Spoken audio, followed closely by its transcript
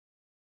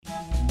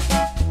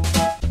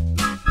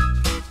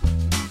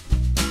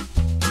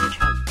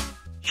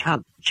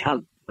chug,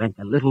 chug went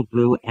the little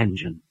blue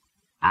engine.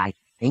 I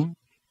think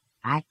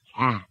I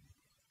can.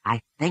 I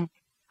think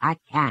I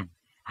can.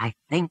 I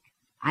think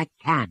I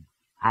can.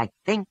 I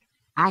think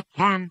I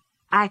can.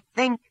 I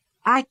think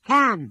I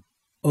can.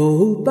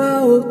 Oh,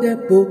 bao te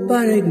po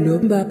pare no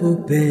ba po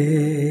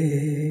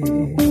pe.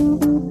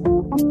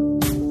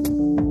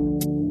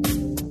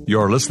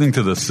 You're listening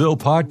to the SIL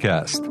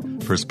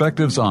Podcast,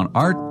 Perspectives on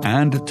Art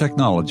and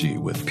Technology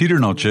with Peter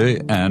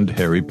Noce and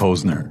Harry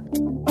Posner.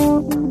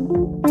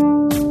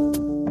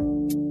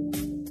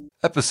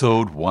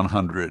 Episode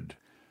 100,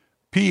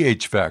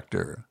 pH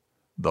Factor,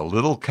 the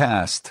little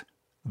cast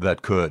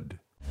that could.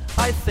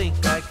 I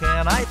think I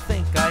can, I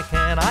think I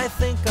can, I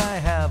think I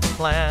have a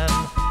plan.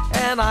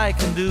 And I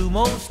can do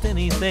most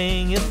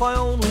anything if I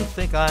only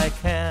think I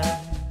can.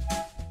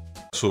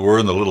 So we're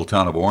in the little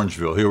town of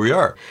Orangeville. Here we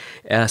are.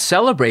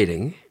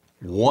 Celebrating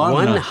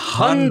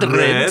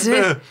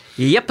 100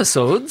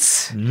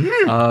 episodes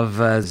of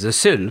the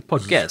SIL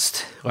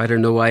podcast. I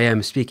don't know why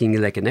I'm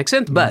speaking like an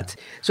accent, but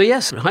so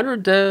yes,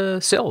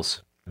 100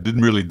 SILs. It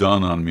didn't really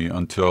dawn on me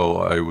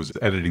until I was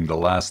editing the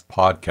last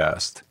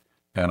podcast,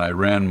 and I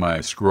ran my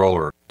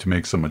scroller to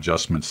make some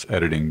adjustments,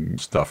 editing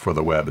stuff for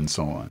the web and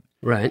so on.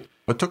 Right.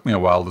 It took me a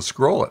while to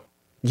scroll it.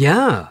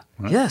 Yeah,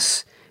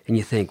 yes. And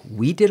you think,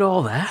 we did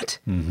all that?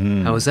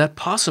 Mm-hmm. How is that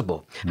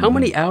possible? How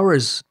many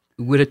hours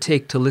would it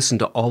take to listen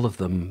to all of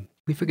them?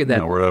 We figured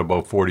that. We're at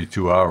about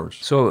 42 hours.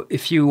 So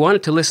if you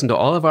wanted to listen to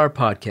all of our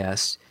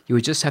podcasts, you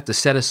would just have to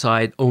set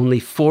aside only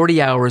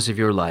 40 hours of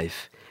your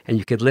life, and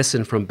you could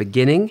listen from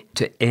beginning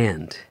to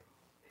end.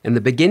 And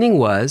the beginning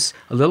was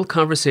a little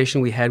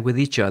conversation we had with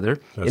each other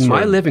in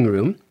my living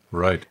room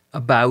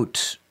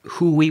about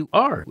who we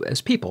are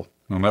as people.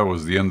 And that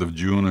was the end of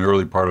June,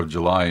 early part of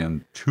July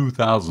in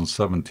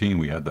 2017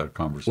 we had that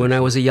conversation. When I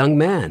was a young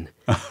man.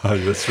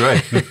 That's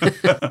right.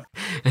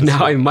 And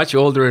now I'm much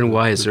older and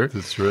wiser.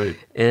 That's right.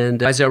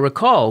 And as I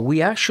recall,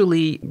 we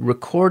actually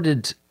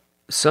recorded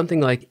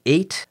something like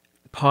 8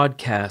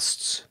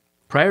 podcasts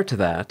prior to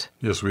that.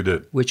 Yes, we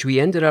did. Which you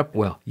ended up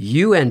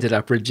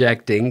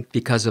rejecting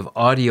because of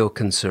audio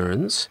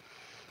concerns.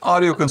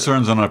 Audio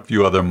concerns and a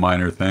few other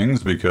minor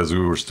things because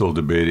we were still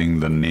debating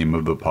the name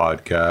of the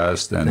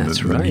podcast and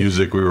the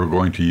music we were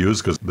going to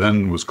use, because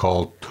then it was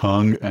called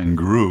Tongue and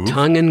Groove.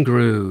 Tongue and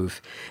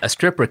Groove. A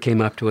stripper came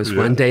up to us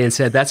one day and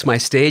said, "That's my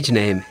stage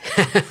name."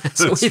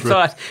 So we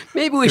thought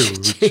maybe we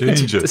should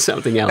change it to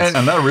something else.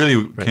 And that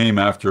really came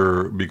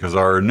after, because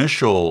our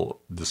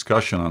initial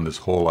discussion on this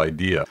whole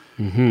idea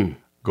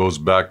goes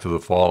back to the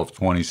fall of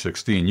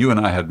 2016. You and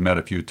I had met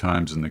a few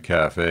times in the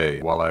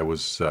cafe while I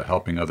was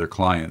helping other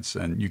clients,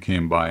 and you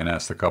came by and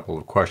asked a couple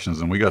of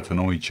questions, and we got to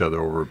know each other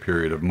over a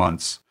period of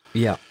months.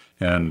 Yeah.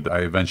 And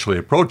I eventually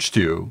approached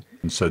you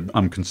and said,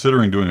 "I'm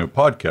considering doing a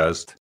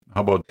podcast.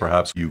 How about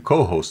perhaps you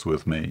co-host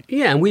with me?"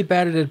 Yeah, and we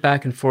batted it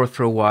back and forth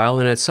for a while,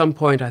 and at some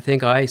point I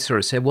think I sort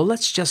of said, well,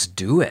 let's just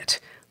do it.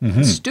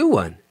 Let's do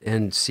one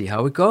and see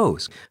how it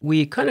goes.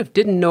 We kind of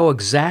didn't know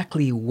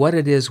exactly what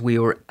it is we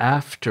were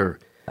after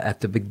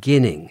at the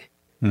beginning,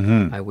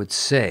 I would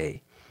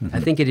say. I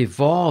think it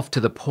evolved to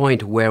the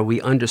point where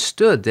we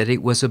understood that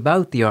it was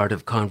about the art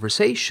of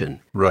conversation.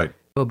 Right.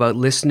 About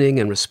listening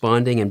and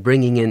responding and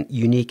bringing in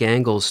unique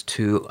angles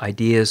to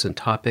ideas and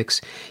topics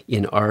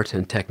in art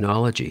and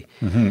technology.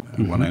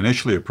 When I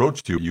initially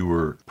approached you, you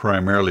were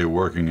primarily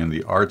working in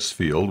the arts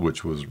field,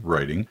 which was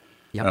writing,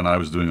 and I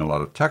was doing a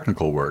lot of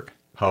technical work.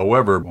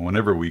 However,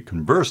 whenever we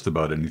conversed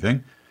about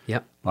anything,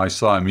 I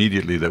saw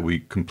immediately that we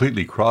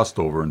completely crossed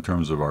over in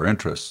terms of our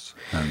interests.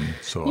 And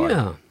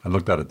so I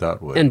looked at it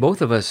that way. And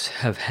both of us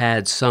have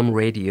had some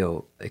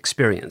radio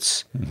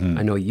experience.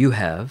 I know you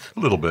have. A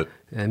little bit.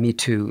 Me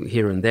too,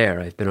 here and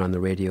there. I've been on the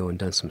radio and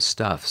done some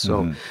stuff.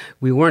 So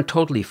we weren't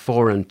totally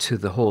foreign to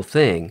the whole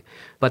thing.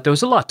 But there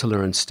was a lot to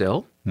learn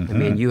still. I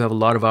mean, you have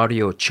a lot of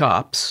audio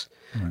chops.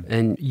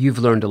 And you've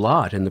learned a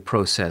lot in the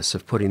process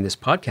of putting this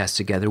podcast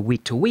together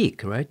week to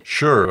week, right?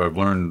 Sure. I've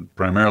learned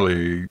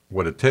primarily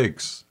what it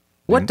takes.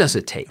 What does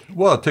it take?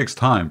 Well, it takes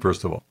time,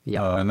 first of all.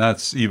 Yeah. And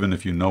that's even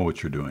if you know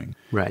what you're doing.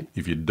 Right.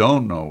 If you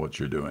don't know what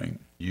you're doing,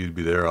 you'd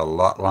be there a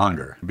lot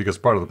longer, because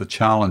part of the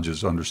challenge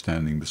is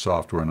understanding the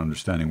software and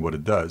understanding what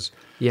it does.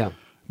 Yeah.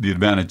 The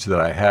advantage that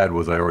I had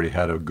was I already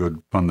had a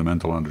good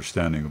fundamental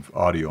understanding of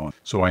audio.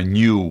 So I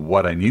knew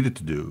what I needed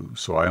to do.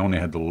 So I only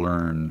had to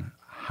learn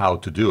how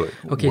to do it.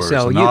 Okay,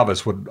 whereas so a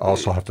novice would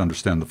also have to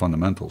understand the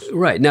fundamentals.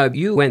 Right. Now,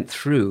 you went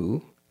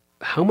through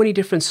how many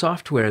different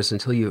softwares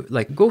until you,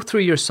 go through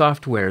your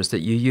softwares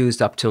that you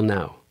used up till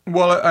now?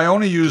 Well, I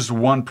only use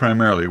one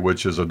primarily,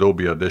 which is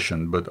Adobe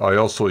Audition, but I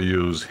also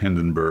use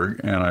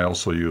Hindenburg and I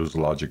also use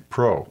Logic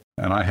Pro.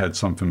 And I had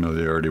some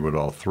familiarity with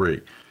all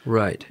three.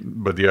 Right.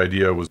 But the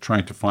idea was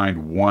trying to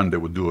find one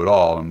that would do it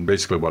all. And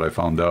basically what I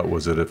found out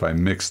was that if I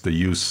mixed the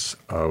use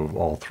of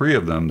all three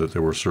of them, that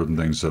there were certain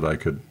things that I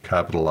could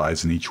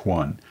capitalize in each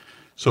one.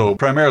 So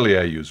primarily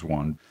I use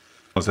one.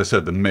 As I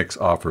said, the mix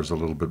offers a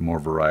little bit more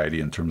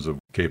variety in terms of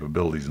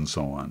capabilities and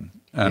so on.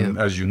 And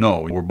as you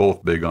know, we're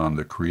both big on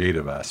the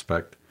creative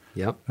aspect.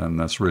 Yep. And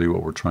that's really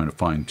what we're trying to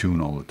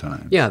fine-tune all the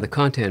time. Yeah, the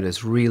content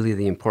is really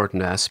the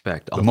important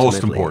aspect, The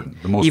most important.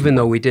 Even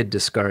though we did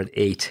discard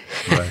 8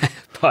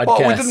 podcasts.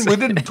 Well, we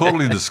didn't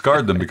totally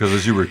discard them because,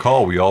 as you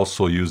recall, we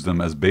also used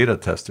them as beta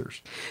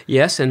testers.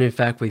 Yes, and in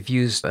fact, we've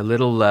used a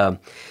little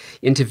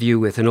interview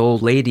with an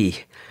old lady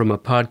from a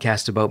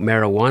podcast about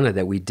marijuana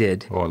that we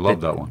did. Oh, I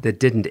love that one. That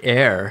didn't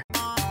air.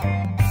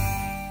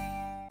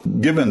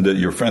 Given that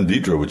your friend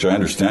Deidre, which I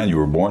understand you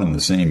were born in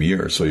the same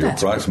year, so you're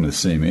approximately the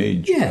same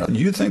age, do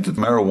you think that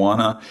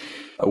marijuana,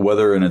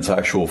 whether in its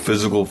actual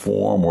physical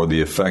form or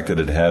the effect that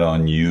it had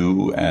on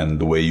you and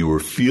the way you were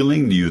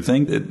feeling, do you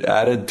think it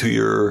added to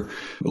your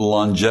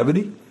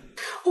longevity?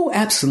 Oh,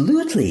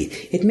 absolutely.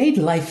 It made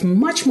life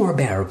much more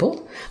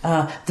bearable.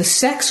 The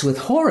sex with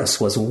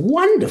Horace was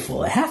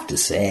wonderful, I have to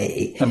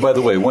say. And by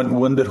the way,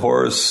 when did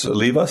Horace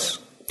leave us?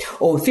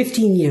 Oh,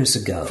 15 years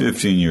ago.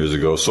 15 years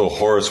ago. So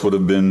Horace would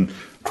have been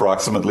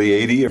approximately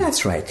 80?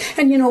 That's right.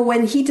 And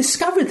when he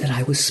discovered that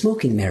I was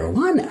smoking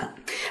marijuana,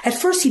 at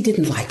first he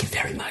didn't like it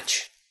very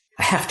much,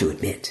 I have to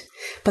admit.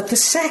 But the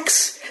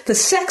sex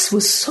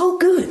was so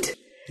good.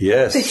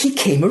 Yes. That he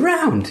came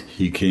around.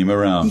 He came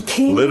around.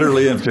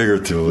 Literally and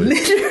figuratively.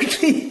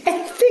 Literally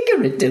and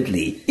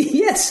figuratively.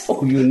 Yes.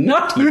 Oh, you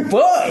naughty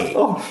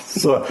boy.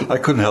 So I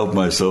couldn't help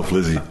myself,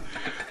 Lizzie.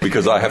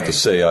 Because I have to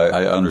say,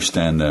 I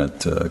understand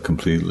that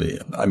completely.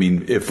 I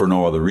mean, if for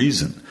no other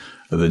reason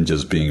than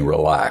just being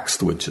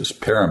relaxed, which is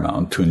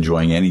paramount to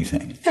enjoying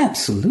anything.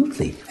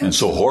 Absolutely. And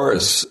so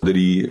Horace, did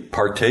he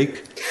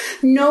partake?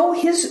 No,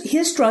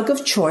 his drug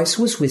of choice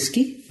was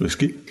whiskey.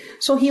 Whiskey?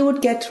 So he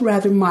would get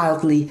rather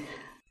mildly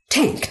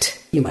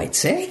tanked, you might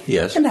say.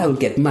 Yes. And I would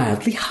get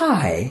mildly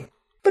high.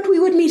 But we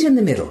would meet in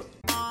the middle.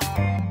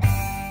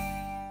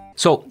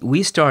 So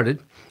we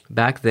started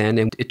back then,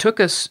 and it took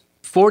us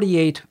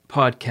 48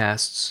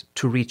 podcasts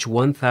to reach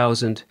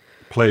 1,000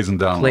 plays and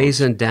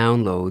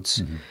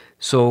downloads. Mm-hmm.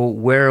 So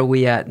where are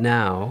we at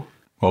now?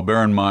 Well,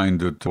 bear in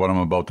mind that what I'm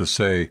about to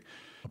say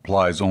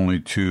applies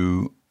only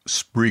to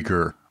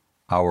Spreaker,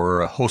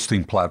 our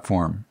hosting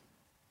platform.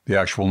 The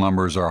actual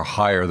numbers are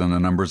higher than the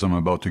numbers I'm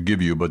about to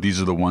give you, but these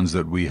are the ones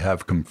that we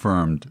have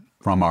confirmed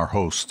from our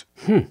host.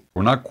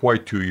 We're not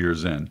quite 2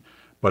 years in,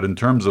 but in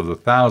terms of the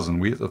 1,000,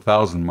 we hit the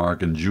 1,000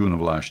 mark in June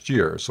of last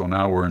year. So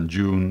now we're in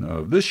June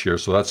of this year,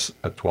 so that's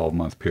a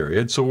 12-month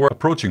period. So we're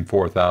approaching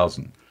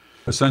 4,000.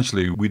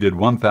 Essentially, we did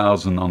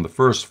 1,000 on the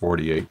first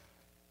 48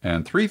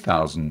 and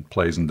 3,000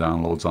 plays and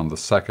downloads on the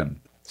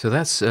second. So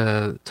that's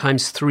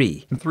times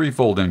 3. A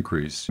threefold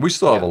increase. We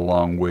still have a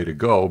long way to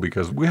go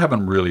because we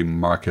haven't really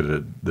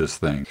marketed this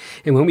thing.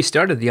 And when we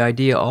started, the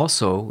idea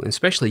also,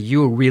 especially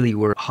you really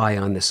were high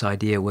on this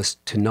idea, was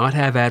to not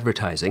have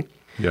advertising.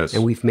 Yes.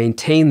 And we've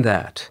maintained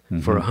that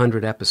for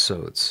 100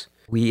 episodes.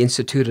 We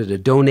instituted a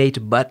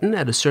donate button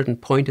at a certain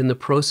point in the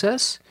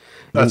process.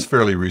 That's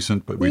fairly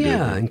recent, but we did.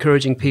 Yeah,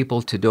 encouraging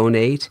people to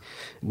donate.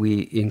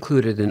 We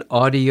included an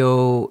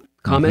audio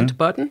comment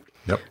button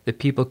that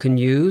people can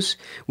use.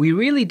 We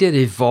really did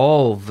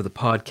evolve the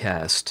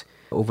podcast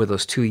over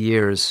those 2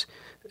 years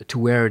to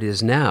where it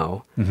is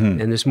now, and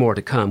there's more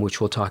to come,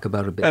 which we'll talk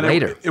about a bit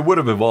later. It would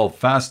have evolved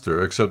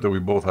faster, except that we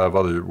both have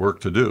other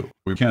work to do.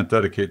 We can't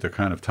dedicate the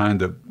kind of time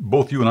that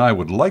both you and I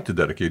would like to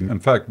dedicate. In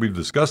fact, we've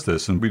discussed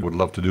this, and we would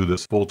love to do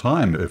this full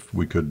time if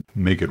we could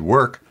make it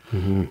work.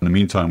 In the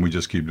meantime, we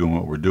just keep doing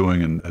what we're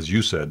doing, and as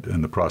you said,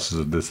 in the process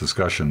of this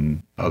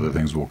discussion, other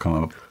things will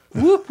come up.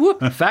 Whoop,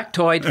 whoop,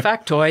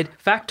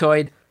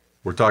 factoid.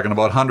 We're talking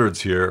about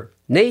hundreds here.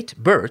 Nate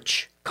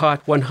Birch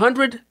caught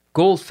 100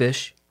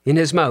 goldfish in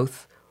his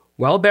mouth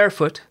while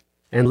barefoot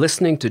and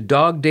listening to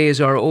Dog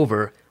Days Are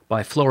Over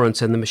by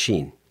Florence and the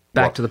Machine.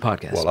 Back to the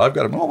podcast. Well, I've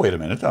got to... Oh, wait a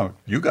minute.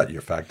 You got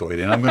your factoid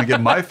in. I'm going to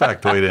get my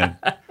factoid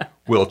in.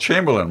 Will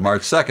Chamberlain,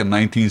 March 2nd,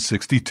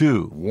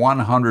 1962.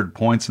 100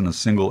 points in a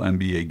single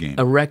NBA game.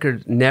 A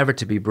record never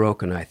to be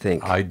broken, I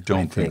think. I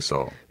don't think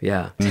so.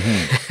 Yeah.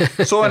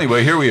 So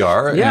anyway, here we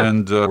are,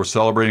 and we're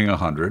celebrating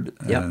 100.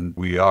 And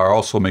we are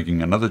also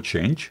making another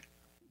change.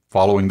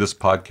 Following this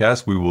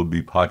podcast, we will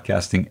be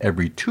podcasting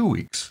every 2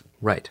 weeks.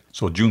 Right.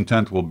 So June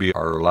 10th will be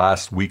our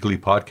last weekly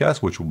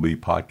podcast, which will be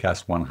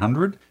Podcast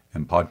 100.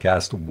 And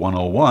Podcast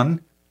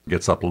 101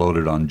 gets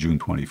uploaded on June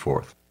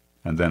 24th.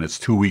 And then it's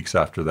 2 weeks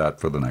after that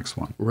for the next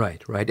one.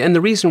 Right. And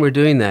the reason we're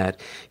doing that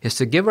is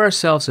to give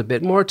ourselves a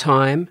bit more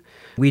time.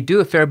 We do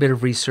a fair bit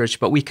of research,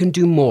 but we can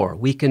do more.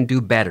 We can do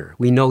better.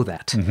 We know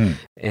that.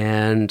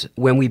 And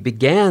when we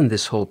began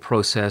this whole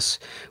process,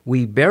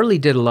 we barely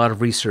did a lot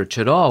of research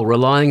at all,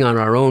 relying on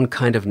our own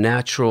kind of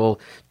natural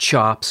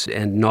chops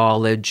and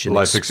knowledge and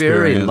life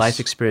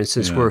experience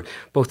since we're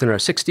both in our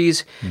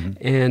 60s.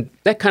 And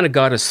that kind of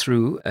got us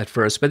through at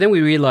first. But then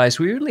we realized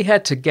we really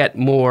had to get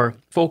more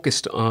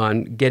focused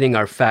on getting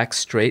our facts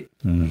straight,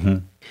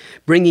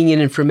 bringing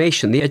in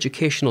information, the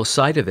educational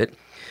side of it,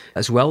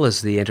 as well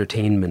as the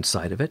entertainment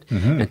side of it,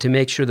 and to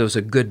make sure there was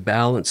a good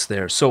balance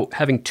there. So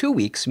having 2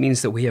 weeks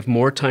means that we have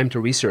more time to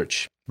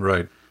research.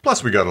 Right.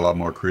 Plus, we got a lot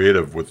more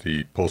creative with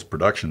the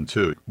post-production,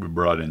 too. We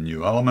brought in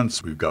new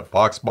elements. We've got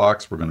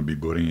VoxBox. We're going to be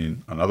putting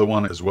in another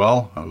one as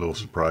well. A little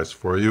surprise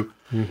for you.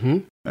 Mm-hmm.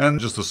 And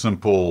just a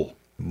simple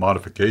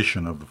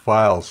modification of the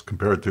files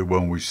compared to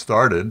when we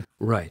started.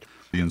 Right.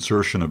 The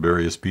insertion of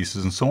various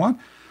pieces and so on.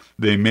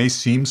 They may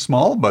seem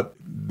small, but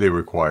they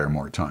require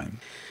more time.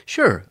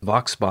 Sure.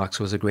 VoxBox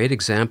was a great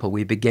example.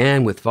 We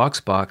began with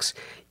VoxBox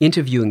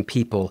interviewing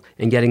people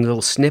and getting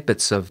little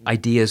snippets of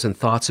ideas and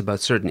thoughts about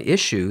certain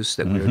issues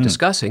that we were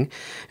discussing.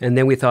 And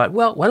then we thought,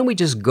 well, why don't we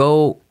just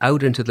go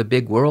out into the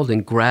big world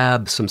and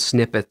grab some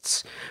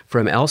snippets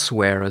from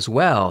elsewhere as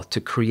well to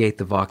create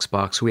the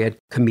VoxBox. We had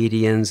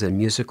comedians and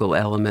musical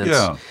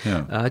elements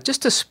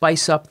just to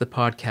spice up the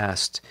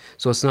podcast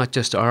so it's not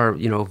just our,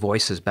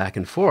 voices back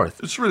and forth.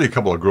 It's really a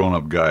couple of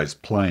grown-up guys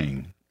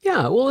playing.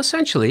 Yeah, well,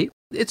 essentially,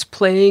 it's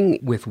playing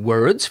with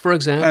words, for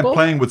example. And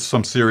playing with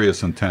some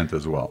serious intent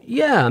as well.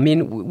 Yeah, I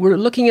mean, we're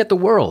looking at the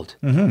world.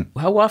 Mm-hmm.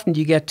 How often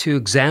do you get to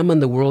examine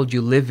the world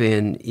you live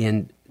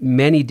in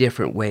many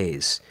different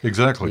ways?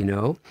 Exactly.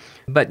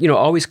 But,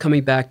 always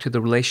coming back to the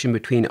relation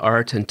between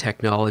art and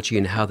technology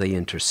and how they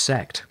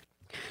intersect.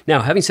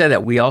 Now, having said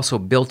that, we also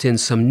built in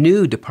some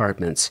new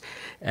departments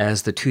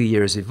as the 2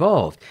 years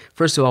evolved.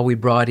 First of all, we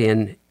brought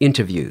in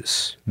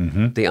interviews,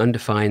 the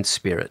Undefined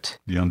Spirit.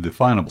 The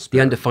Undefinable Spirit.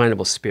 The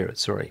Undefinable Spirit,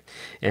 sorry.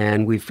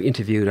 And we've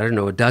interviewed,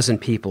 a dozen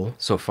people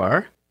so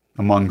far.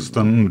 Amongst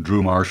them,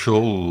 Drew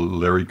Marshall,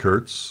 Larry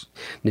Kurtz.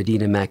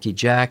 Nadina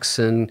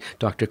Mackey-Jackson,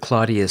 Dr.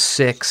 Claudia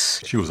Six.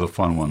 She was a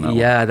fun one,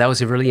 that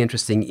was a really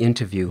interesting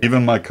interview.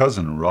 Even my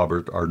cousin,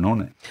 Robert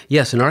Arnone.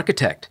 Yes, an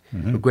architect.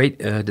 A great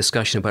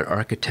discussion about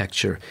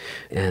architecture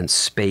and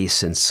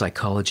space and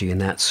psychology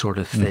and that sort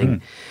of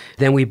thing.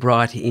 Then we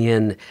brought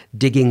in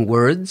Digging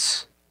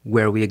Words,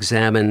 where we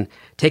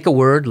take a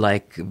word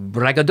like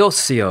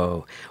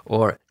braggadocio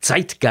or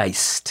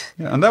zeitgeist.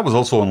 Yeah, and that was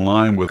also in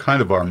line with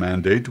kind of our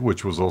mandate,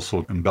 which was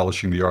also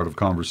embellishing the art of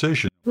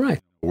conversation.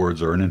 Right.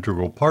 Words are an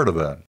integral part of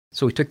that.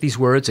 So we took these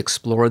words,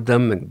 explored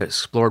them, and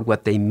explored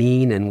what they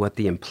mean and what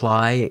they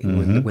imply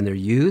when they're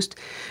used.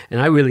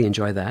 And I really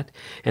enjoy that.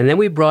 And then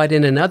we brought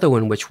in another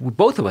one, which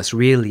both of us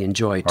really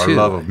enjoy too. Our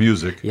love of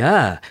music.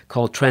 Yeah,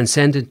 called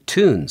Transcendent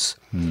Tunes.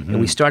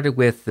 And we started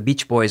with the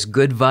Beach Boys'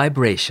 Good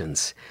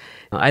Vibrations.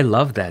 I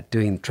love that,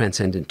 doing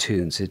Transcendent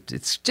Tunes.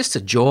 It's just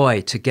a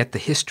joy to get the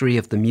history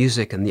of the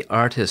music and the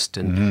artist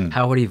and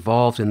how it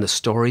evolved and the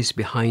stories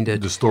behind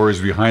it. The stories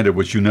behind it,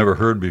 which you never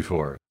heard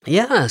before.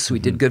 Yes, we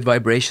did Good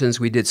Vibrations.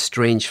 We did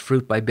Strange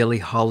Fruit by Billie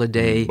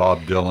Holiday.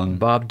 Bob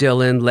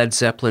Dylan, Led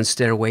Zeppelin,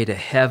 Stairway to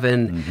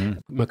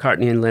Heaven,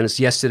 McCartney and Lennon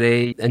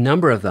Yesterday, a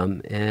number of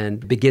them.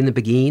 And Begin the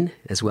Beguine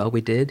as well we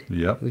did.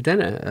 Yep. We've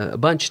done a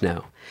bunch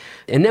now.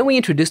 And then we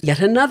introduced yet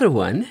another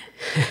one,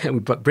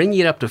 bringing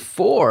it up to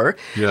 4,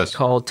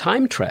 called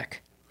Time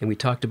Trek. And we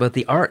talked about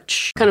the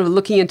arch, kind of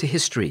looking into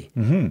history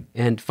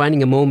and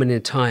finding a moment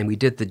in time. We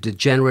did the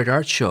Degenerate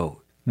Art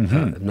Show of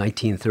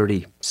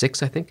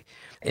 1936, I think,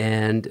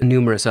 and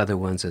numerous other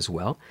ones as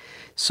well.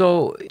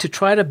 So to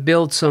try to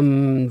build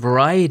some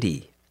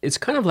variety, it's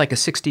kind of like a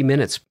 60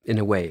 Minutes in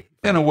a way.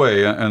 In a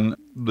way, and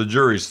the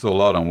jury's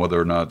still out on whether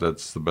or not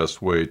that's the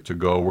best way to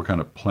go. We're kind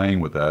of playing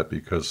with that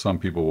because some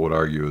people would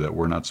argue that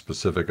we're not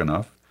specific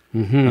enough.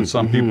 And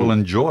some people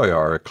enjoy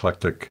our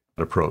eclectic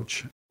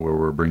approach where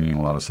we're bringing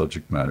a lot of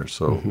subject matter.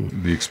 So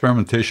the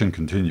experimentation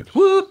continues.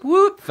 Whoop,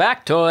 whoop,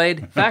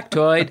 factoid,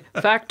 factoid,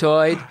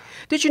 factoid.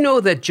 Did you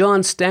know that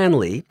John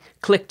Stanley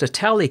clicked a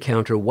tally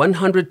counter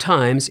 100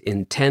 times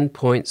in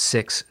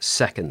 10.6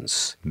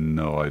 seconds?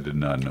 No, I did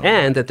not know.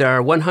 And that there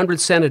are 100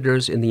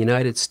 senators in the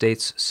United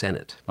States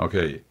Senate.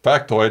 Okay,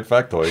 factoid.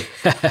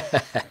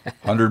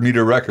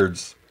 100-meter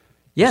records.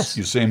 Yes.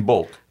 Usain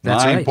Bolt.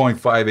 That's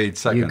 9.58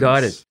 seconds. You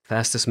got it.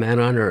 Fastest man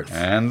on earth.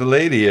 And the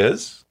lady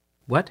is?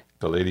 What?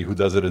 The lady who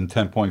does it in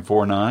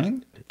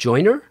 10.49?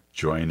 Joyner?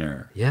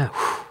 Joyner. Yeah.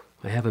 Whew.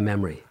 I have a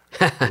memory.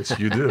 Yes,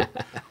 you do.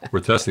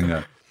 We're testing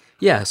that.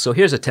 Yeah, so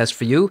here's a test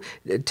for you.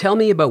 Tell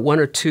me about 1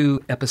 or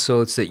 2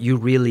 episodes that you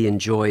really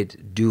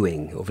enjoyed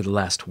doing over the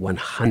last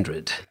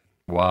 100.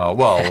 Wow.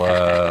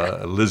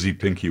 Well, Lizzie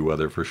Pinky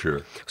Weather for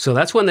sure. So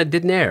that's one that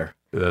didn't air.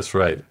 That's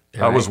right.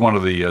 That was one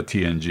of the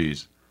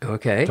TNGs.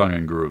 Okay. Tongue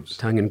and Grooves.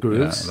 Tongue and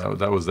Grooves. Yeah,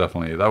 that was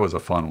a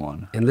fun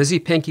one. And Lizzie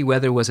Pinky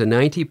Weather was a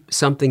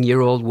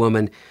 90-something-year-old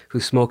woman who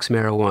smokes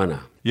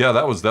marijuana. Yeah,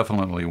 that was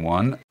definitely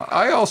one.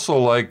 I also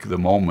like the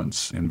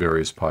moments in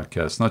various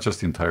podcasts, not just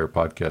the entire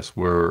podcast,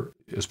 where,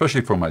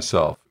 especially for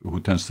myself, who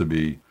tends to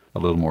be a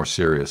little more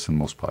serious in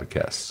most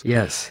podcasts.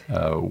 Yes.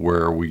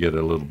 Where we get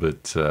a little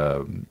bit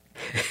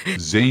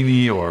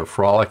zany or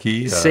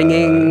frolicky.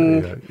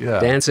 Singing,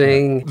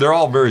 dancing. They're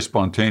all very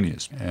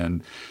spontaneous.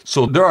 And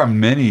so there are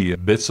many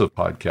bits of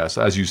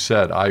podcasts. As you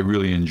said, I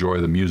really enjoy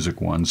the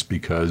music ones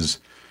because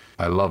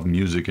I love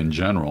music in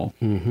general.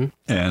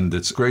 And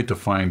it's great to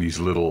find these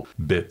little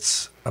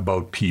bits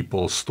about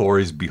people,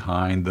 stories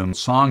behind them,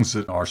 songs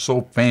that are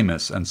so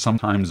famous, and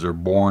sometimes they're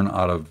born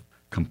out of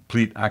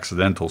complete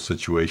accidental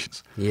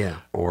situations. Yeah.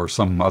 Or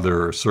some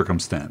other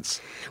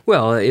circumstance.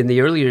 Well, in the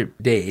earlier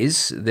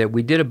days, that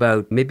we did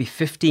about maybe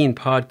 15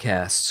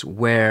 podcasts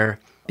where,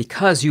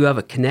 because you have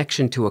a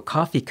connection to a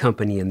coffee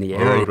company in the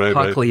area,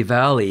 Hockley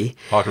Valley.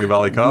 Hockley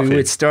Valley Coffee. We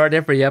would start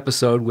every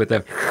episode with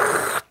a,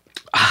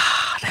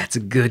 that's a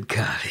good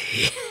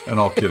coffee. And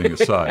all kidding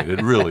aside,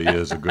 it really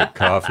is a good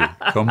coffee.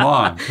 Come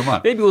on.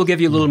 Maybe we'll give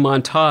you a little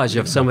montage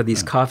of some of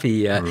these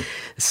coffee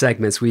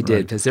segments we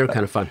did, because they're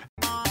kind of fun.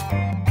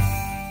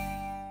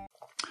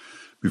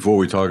 Before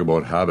we talk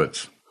about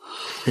habits.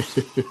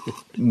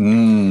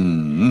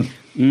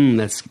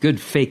 That's good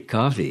fake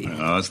coffee.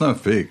 No, it's not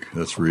fake.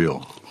 That's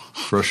real.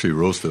 Freshly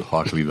roasted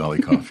Hockley Valley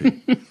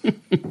coffee.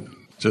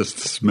 Just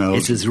smells.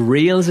 It's as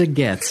real as it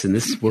gets in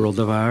this world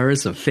of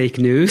ours of fake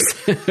news.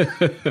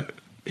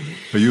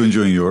 Are you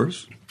enjoying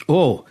yours?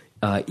 Oh,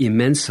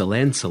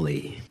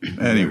 immensely.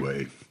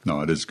 Anyway,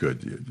 no, it is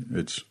good.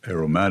 It's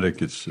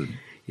aromatic. It's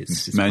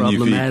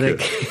problematic.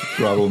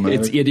 Problematic.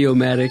 It's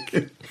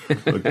idiomatic.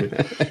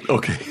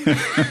 Okay.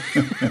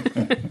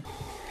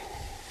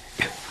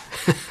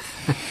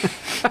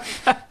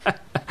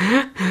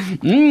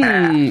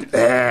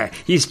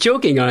 He's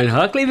choking on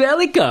Hockley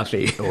Valley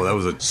coffee. Oh, that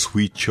was a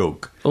sweet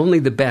choke. Only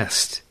the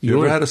best. You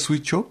ever had a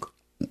sweet choke?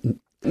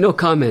 No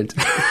comment.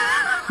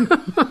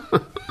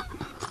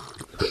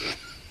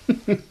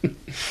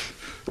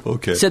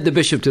 Okay. Said the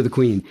bishop to the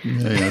queen.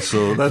 Yeah,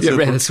 so that's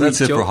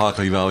it for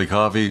Hockley Valley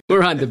coffee.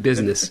 We're on to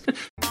business.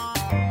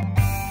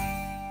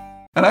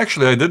 And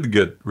actually, I did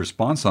get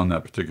response on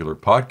that particular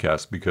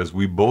podcast because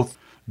we both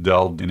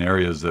delved in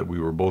areas that we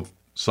were both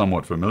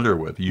somewhat familiar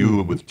with.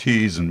 You with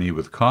teas and me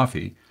with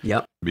coffee.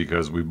 Yep.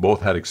 Because we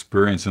both had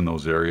experience in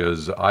those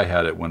areas. I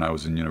had it when I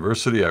was in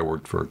university. I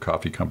worked for a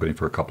coffee company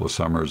for a couple of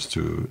summers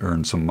to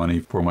earn some money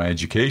for my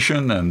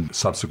education. And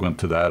subsequent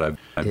to that,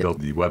 I built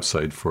the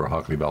website for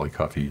Hockley Valley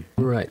Coffee.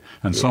 Right.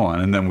 And so on.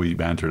 And then we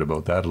bantered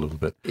about that a little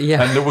bit.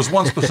 Yeah. And there was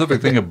one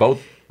specific thing about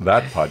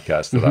that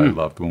podcast that I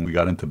loved when we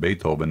got into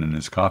Beethoven and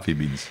his coffee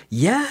beans.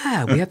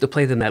 Yeah. We have to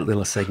play them that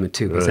little segment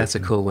too, because that's a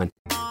cool one.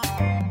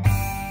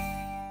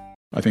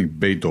 I think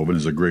Beethoven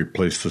is a great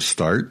place to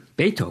start.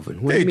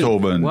 Beethoven? What do you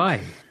mean?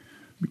 Why?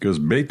 Because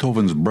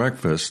Beethoven's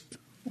breakfast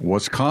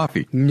was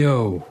coffee.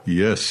 No.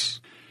 Yes.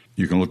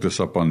 You can look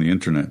this up on the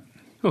internet.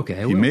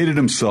 Okay. He made it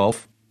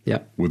himself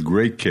with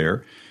great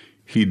care.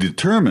 He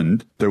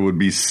determined there would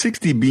be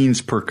 60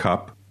 beans per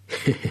cup,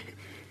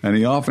 and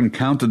he often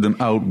counted them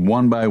out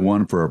one by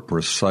one for a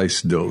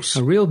precise dose.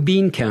 A real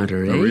bean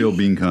counter, eh? A real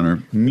bean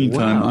counter.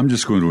 Meantime, I'm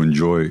just going to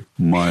enjoy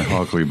my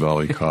Hockley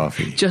Valley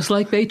coffee. Just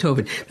like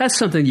Beethoven. That's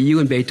something you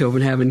and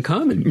Beethoven have in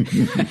common.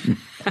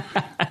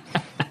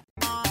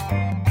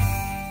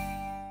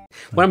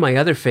 One of my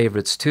other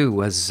favorites, too,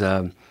 was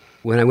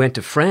when I went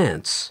to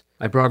France.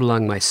 I brought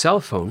along my cell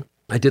phone.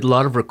 I did a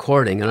lot of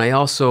recording, and I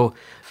also,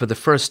 for the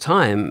first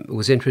time,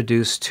 was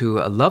introduced to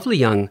a lovely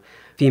young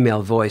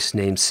female voice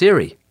named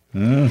Siri.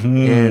 Mm-hmm.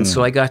 And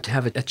so I got to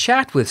have a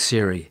chat with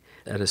Siri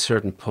at a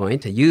certain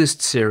point. I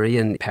used Siri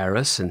in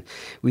Paris, and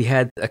we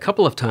had a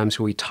couple of times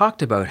where we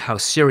talked about how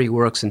Siri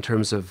works in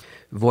terms of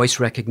voice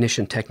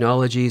recognition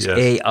technologies,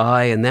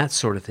 AI, and that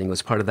sort of thing. It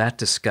was part of that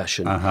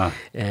discussion.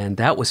 And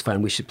that was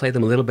fun. We should play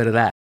them a little bit of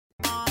that.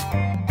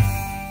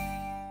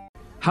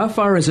 How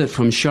far is it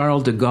from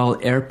Charles de Gaulle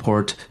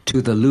Airport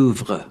to the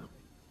Louvre?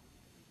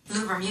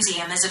 Louvre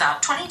Museum is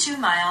about 22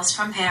 miles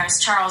from Paris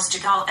Charles de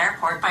Gaulle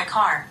Airport by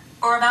car,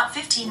 or about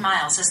 15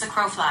 miles as the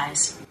crow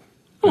flies.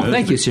 Oh,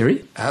 thank you,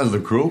 Siri. As the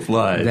crow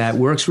flies. That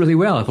works really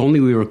well. If only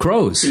we were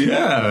crows.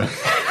 Yeah.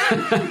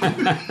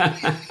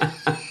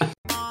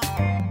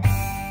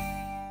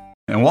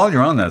 And while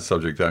you're on that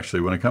subject,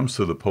 actually, when it comes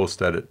to the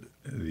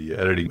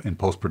editing and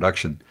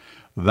post-production,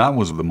 that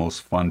was the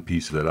most fun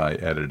piece that I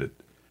edited.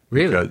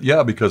 Really?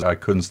 Because I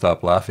couldn't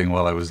stop laughing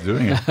while I was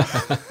doing it.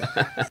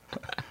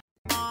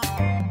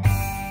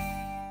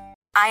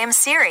 I am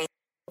Siri.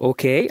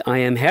 Okay, I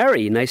am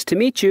Harry. Nice to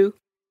meet you.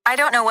 I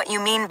don't know what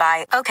you mean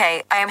by,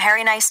 okay, I am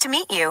Harry, nice to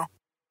meet you.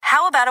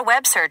 How about a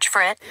web search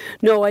for it?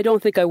 No, I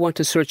don't think I want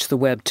to search the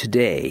web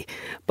today.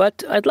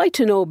 But I'd like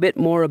to know a bit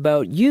more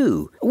about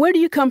you. Where do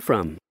you come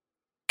from?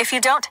 If you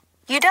don't,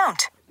 you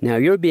don't. Now,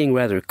 you're being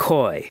rather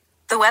coy.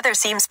 The weather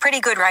seems pretty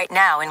good right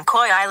now in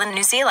Koi Island,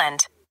 New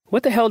Zealand.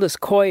 What the hell does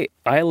Koi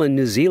Island,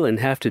 New Zealand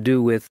have to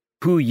do with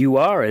who you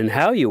are and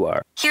how you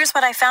are? Here's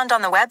what I found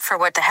on the web for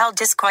what the hell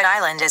does Koi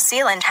Island, New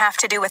Zealand have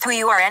to do with who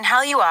you are and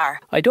how you are.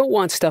 I don't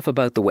want stuff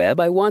about the web.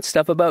 I want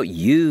stuff about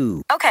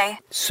you. Okay.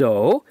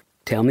 So,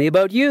 tell me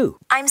about you.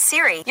 I'm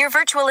Siri, your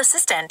virtual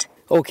assistant.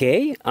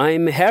 Okay,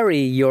 I'm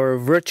Harry, your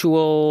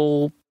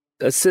virtual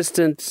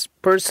assistant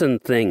person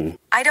thing.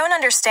 I don't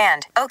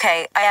understand.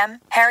 Okay, I am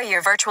Harry,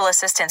 your virtual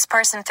assistant's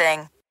person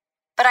thing.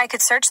 But I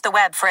could search the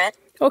web for it.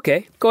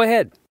 Okay, go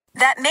ahead.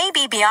 That may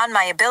be beyond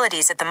my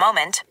abilities at the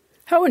moment.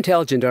 How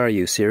intelligent are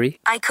you, Siri?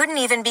 I couldn't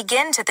even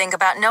begin to think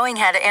about knowing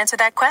how to answer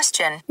that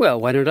question. Well,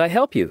 why don't I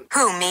help you?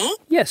 Who, me?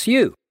 Yes,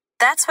 you.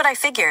 That's what I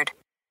figured.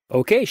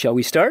 Okay, shall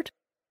we start?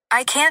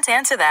 I can't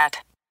answer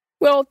that.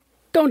 Well,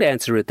 don't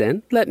answer it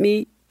then. Let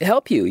me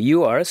help you.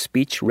 You are a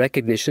speech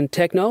recognition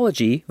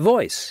technology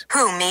voice.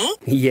 Who, me?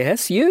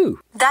 Yes, you.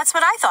 That's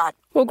what I thought.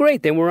 Well,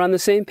 great. Then we're on the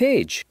same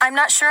page. I'm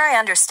not sure I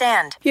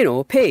understand. You know,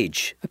 a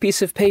page, a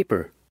piece of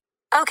paper.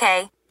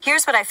 Okay,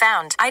 here's what I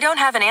found. I don't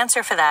have an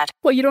answer for that.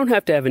 Well, you don't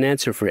have to have an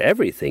answer for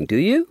everything, do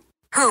you?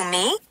 Who,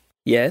 me?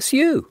 Yes,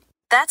 you.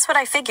 That's what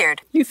I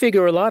figured. You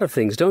figure a lot of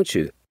things, don't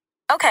you?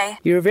 Okay.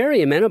 You're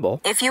very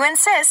amenable. If you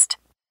insist.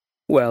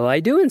 Well, I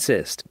do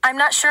insist. I'm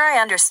not sure I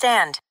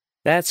understand.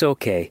 That's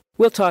okay.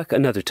 We'll talk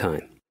another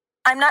time.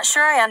 I'm not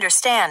sure I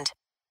understand.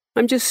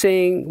 I'm just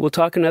saying we'll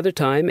talk another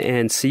time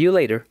and see you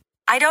later.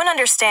 I don't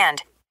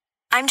understand.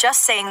 I'm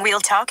just saying we'll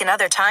talk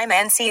another time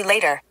and see you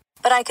later.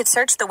 But I could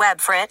search the web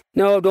for it.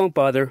 No, don't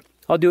bother.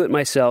 I'll do it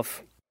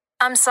myself.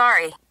 I'm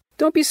sorry.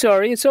 Don't be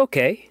sorry. It's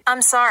okay.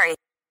 I'm sorry.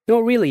 No,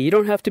 really, you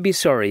don't have to be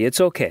sorry. It's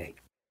okay.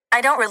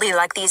 I don't really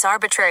like these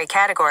arbitrary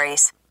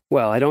categories.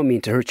 Well, I don't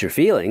mean to hurt your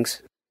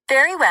feelings.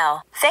 Very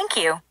well. Thank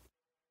you.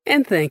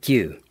 And thank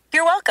you.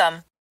 You're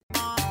welcome.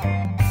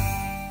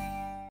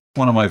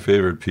 One of my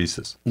favorite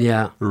pieces.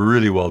 Yeah.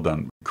 Really well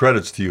done.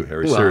 Credits to you,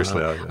 Harry. Well,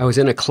 Seriously. I was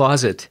in a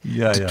closet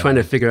trying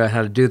to figure out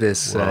how to do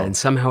this and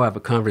somehow have a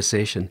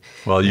conversation.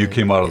 Well, you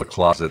came out of the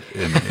closet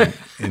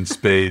in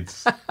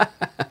spades.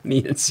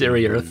 Me and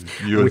Syria.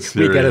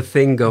 We got a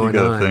thing going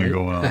on. You got a thing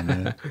going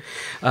on,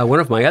 yeah. One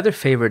of my other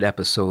favorite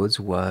episodes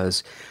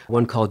was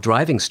one called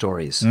Driving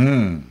Stories.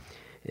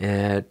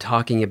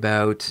 Talking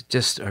about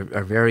just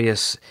our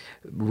various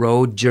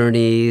road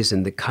journeys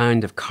and the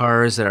kind of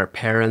cars that our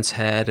parents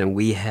had and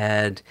we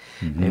had.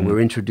 And we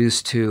were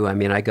introduced to,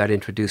 I got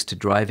introduced to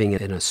driving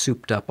in a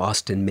souped-up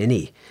Austin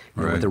Mini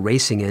with a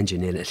racing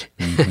engine in it.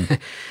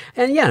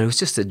 And it was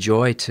just a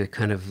joy to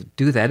kind of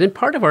do that. And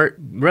part of our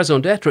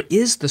raison d'etre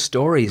is the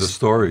stories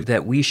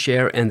that we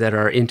share and that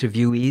our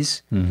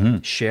interviewees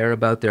share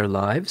about their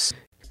lives.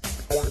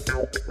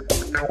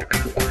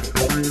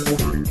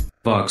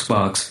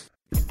 VoxBox.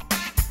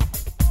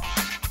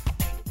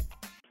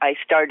 I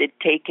started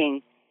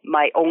taking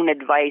my own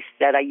advice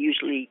that I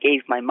usually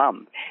gave my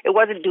mom. It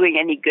wasn't doing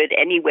any good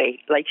anyway.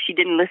 Like, she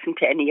didn't listen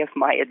to any of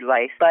my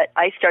advice. But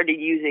I started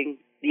using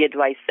the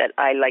advice that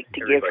I like to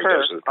give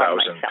her.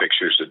 Everybody does 1,000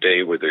 pictures a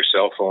day with their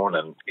cell phone,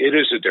 and it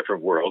is a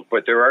different world.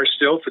 But there are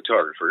still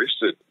photographers,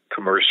 that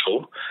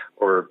commercial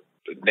or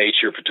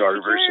nature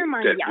photographers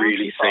that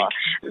really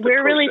think.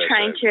 We're really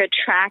trying to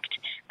attract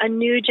a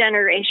new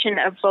generation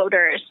of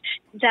voters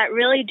that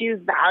really do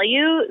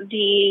value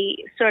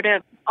the sort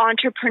of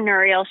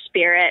entrepreneurial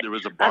spirit. There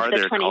was a bar of the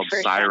there called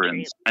 21st Sirens,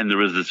 century. and there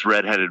was this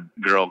redheaded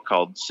girl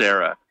called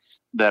Sarah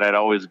that I'd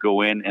always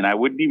go in, and I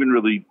wouldn't even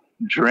really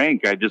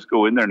drink. I'd just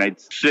go in there and I'd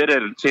sit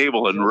at a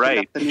table and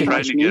write,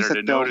 trying to get her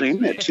to building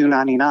notice me. at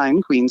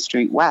 299 Queen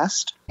Street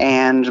West,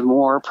 and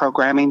more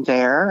programming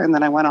there. And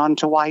then I went on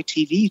to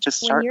YTV to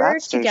start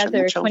that station. When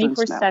you're together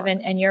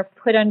 24/7 and you're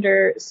put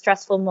under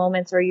stressful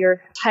moments, or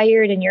you're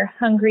tired and you're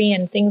hungry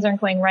and things aren't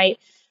going right,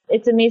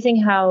 it's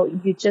amazing how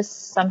you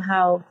just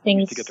somehow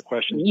things to get the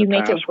questions you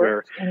make it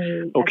work. where, And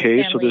you,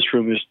 okay, so this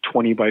room is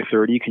 20 by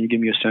 30. Can you give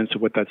me a sense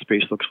of what that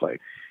space looks like?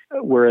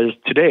 Whereas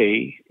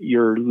today,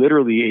 you're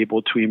literally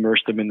able to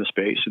immerse them in the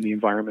space, in the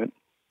environment,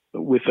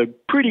 with a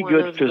pretty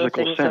good physical sense. One of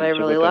the things that I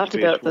really loved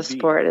about the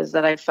sport is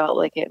that I felt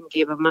like it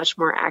gave a much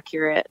more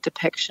accurate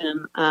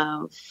depiction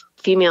of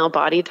female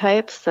body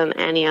types than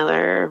any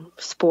other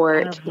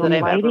sport that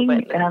I've ever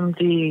witnessed. And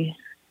the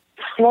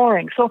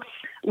flooring. So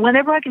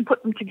whenever I can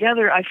put them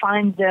together, I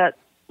find that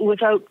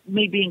without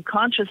me being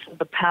conscious of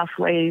the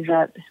pathway,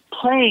 that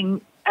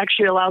playing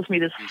actually allows me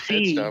to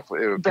see stuff.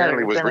 It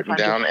apparently was written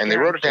down, and they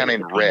wrote it down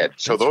in red.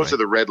 So those are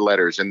the red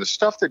letters. And the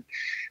stuff that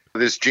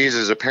this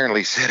Jesus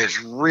apparently said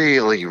is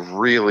really,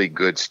 really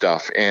good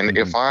stuff. And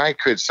if I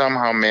could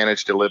somehow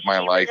manage to live my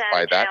life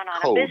by that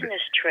code, on a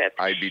business trip.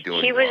 I'd be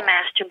doing He was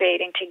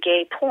masturbating to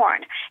gay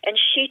porn, and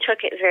she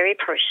took it very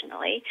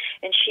personally,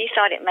 and she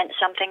thought it meant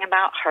something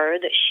about her,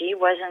 that she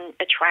wasn't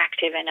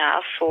attractive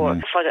enough, or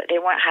that they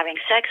weren't having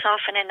sex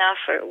often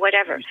enough, or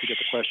whatever.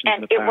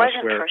 And it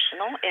wasn't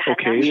personal. It had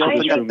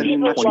nothing to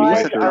do with People's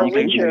music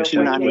building at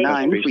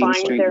 299 Queen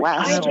Street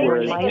West.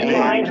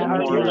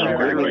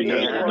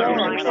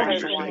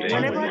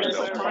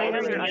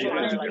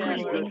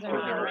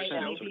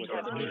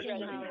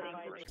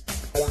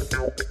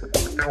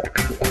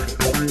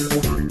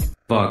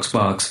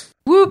 VoxBox.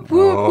 Whoop, whoop,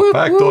 whoop,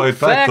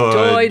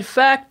 factoid, whoop.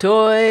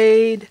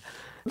 Factoid.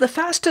 The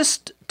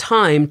fastest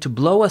time to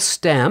blow a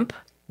stamp,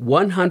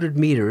 100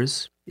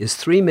 meters, is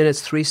 3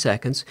 minutes, 3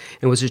 seconds,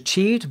 and was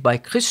achieved by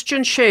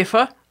Christian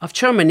Schäfer of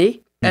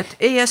Germany at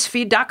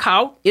ASV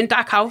Dachau, in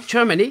Dachau,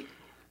 Germany,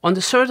 on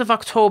the 3rd of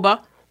October,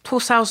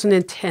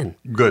 2010.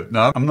 Good.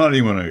 Now, I'm not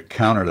even going to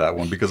counter that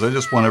one, because I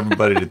just want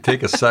everybody to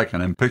take a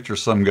second and picture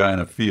some guy in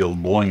a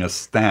field blowing a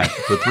stamp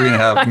for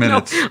 3.5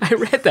 minutes. I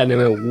read that and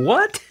I went,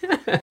 what?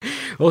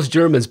 Those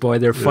Germans, boy,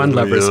 they're fun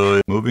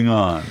lovers. Moving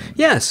on.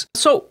 Yes.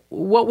 So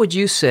what would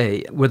you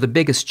say were the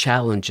biggest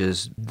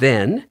challenges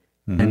then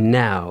and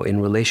now in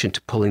relation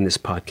to pulling this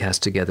podcast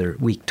together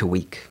week to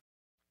week?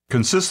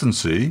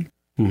 Consistency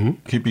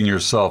Keeping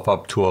yourself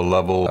up to a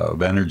level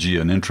of energy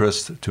and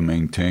interest to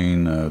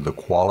maintain the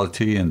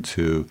quality and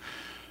to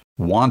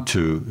want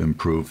to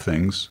improve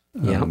things.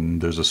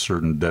 There's a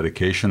certain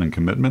dedication and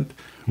commitment,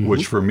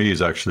 which for me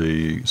is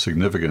actually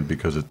significant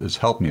because it has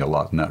helped me a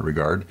lot in that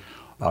regard.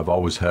 I've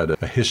always had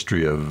a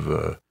history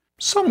of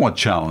somewhat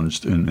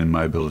challenged in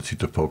my ability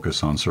to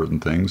focus on certain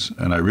things.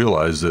 And I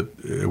realized that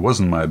it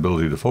wasn't my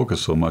ability to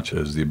focus so much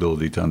as the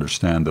ability to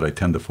understand that I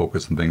tend to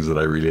focus on things that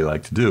I really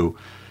like to do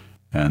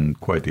and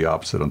quite the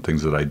opposite on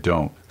things that I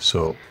don't.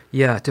 So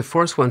yeah, to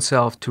force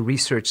oneself to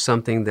research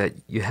something that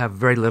you have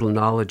very little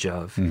knowledge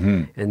of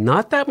and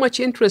not that much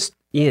interest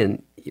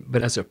in,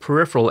 but as a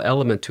peripheral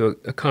element to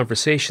a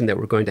conversation that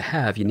we're going to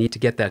have, you need to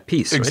get that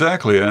piece.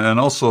 Exactly. Right? And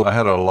also, I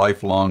had a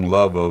lifelong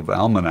love of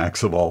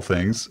almanacs of all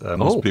things.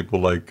 Most people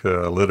like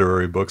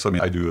literary books. I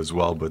mean, I do as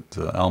well, but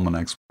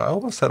almanacs, I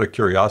always had a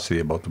curiosity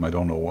about them. I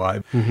don't know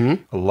why.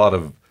 A lot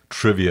of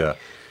trivia.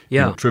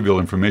 Trivial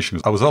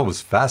information. I was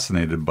always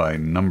fascinated by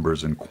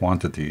numbers and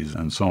quantities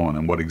and so on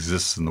and what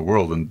exists in the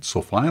world. And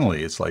so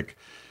finally, it's like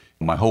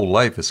my whole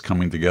life is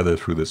coming together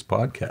through this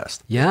podcast.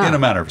 Yeah. In a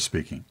manner of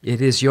speaking.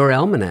 It is your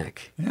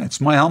almanac. Yeah,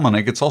 it's my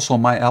almanac. It's also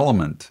my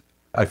element.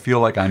 I feel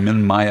like I'm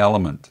in my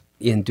element.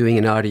 In doing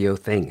an audio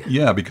thing.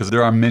 Yeah, because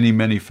there are many,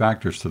 many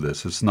factors to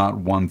this. It's not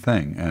one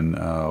thing. And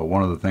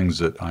one of the things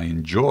that I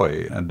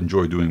enjoy, and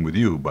enjoy doing with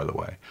you, by the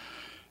way,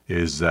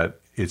 is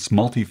that it's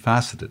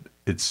multifaceted.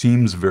 It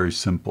seems very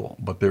simple,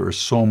 but there is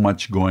so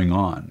much going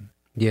on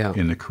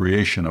in the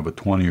creation of a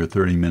 20 or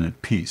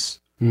 30-minute piece.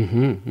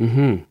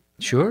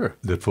 Sure.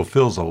 That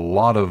fulfills a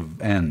lot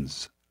of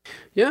ends.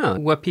 Yeah.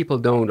 What people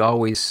don't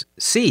always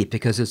see,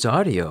 because it's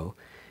audio,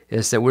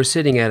 is that we're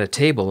sitting at a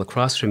table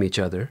across from each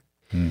other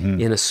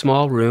in a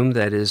small room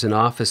that is an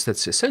office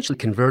that's essentially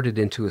converted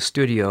into a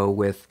studio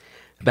with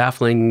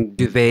baffling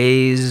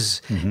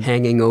duvets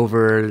hanging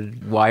over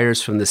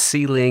wires from the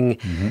ceiling,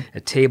 a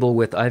table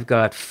with, I've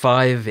got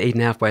 5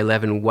 8.5 by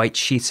 11 white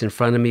sheets in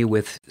front of me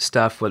with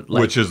stuff.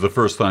 Which is the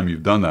first time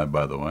you've done that,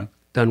 by the way.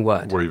 Done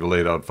what? Where you've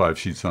laid out 5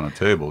 sheets on a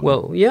table.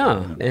 Well,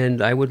 yeah,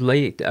 and I would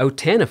lay out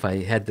 10 if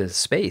I had the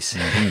space.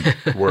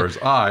 Whereas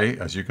I,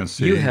 as you can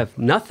see... You have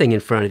nothing in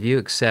front of you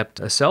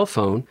except a cell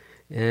phone,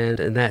 and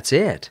that's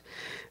it.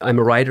 I'm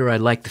a writer. I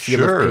like the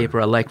feel of paper.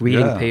 I like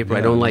reading paper.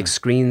 I don't like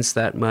screens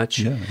that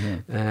much.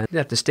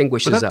 That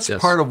distinguishes us. But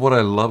that's part of what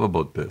I love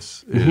about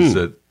this, is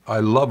that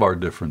I love our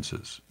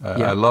differences.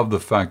 I love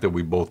the fact that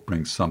we both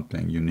bring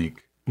something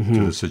unique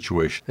to the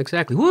situation.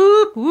 Exactly.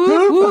 Whoop,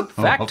 whoop, whoop.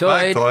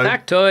 Factoid,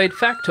 factoid,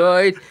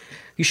 factoid.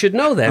 You should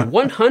know that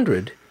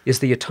 100 is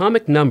the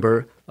atomic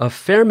number of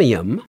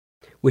fermium,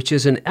 which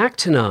is an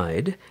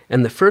actinide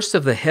and the first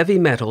of the heavy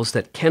metals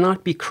that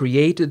cannot be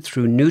created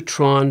through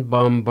neutron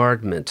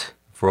bombardment.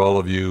 For all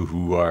of you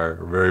who are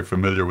very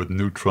familiar with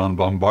neutron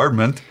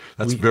bombardment,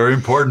 that's very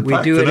important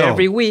fact to know. We do it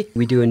every week.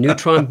 We do a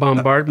neutron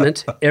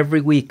bombardment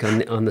every week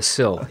on the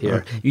sill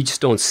here. You just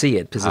don't see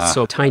it because it's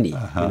so tiny, you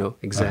know,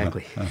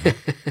 exactly.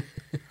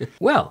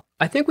 Well,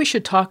 I think we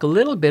should talk a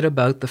little bit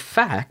about the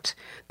fact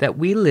that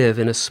we live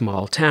in a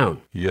small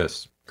town.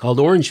 Yes. Called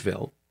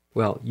Orangeville.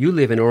 Well, you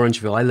live in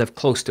Orangeville. I live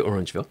close to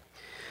Orangeville,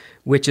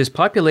 which is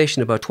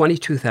population about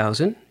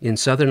 22,000 in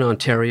southern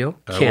Ontario,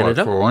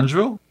 Canada. For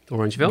Orangeville?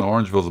 Orangeville? No,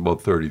 Orangeville's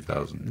about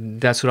 30,000.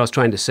 That's what I was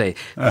trying to say.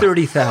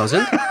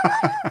 30,000.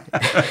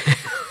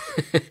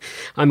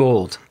 I'm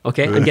old,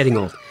 okay? I'm getting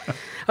old.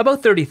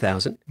 About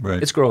 30,000.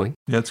 Right. It's growing.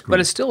 Yeah, it's growing.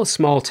 But it's still a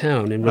small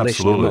town in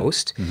relation to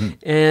most.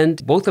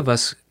 And both of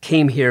us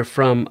came here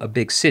from a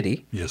big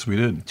city. Yes, we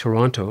did.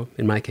 Toronto,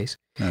 in my case.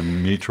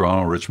 And me,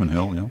 Toronto, Richmond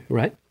Hill, yeah.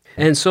 Right.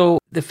 And so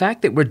the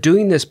fact that we're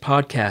doing this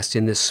podcast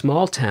in this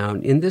small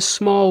town, in this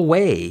small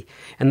way,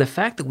 and the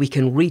fact that we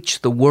can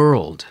reach the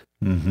world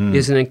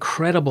is an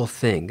incredible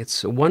thing.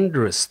 It's a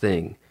wondrous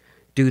thing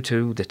due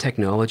to the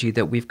technology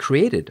that we've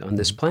created on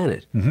this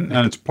planet.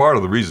 And it's part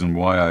of the reason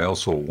why I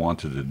also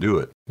wanted to do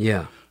it.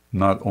 Yeah.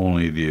 Not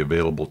only the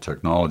available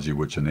technology,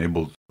 which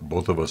enabled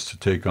both of us to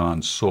take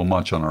on so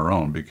much on our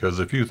own, because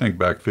if you think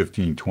back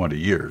 15, 20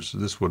 years,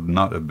 this would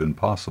not have been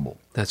possible.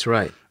 That's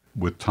right.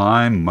 With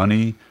time,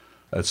 money,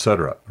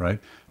 etc., right?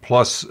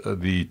 Plus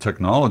the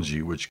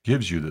technology, which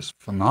gives you this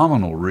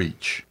phenomenal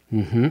reach.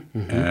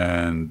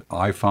 And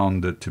I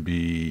found it to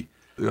be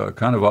a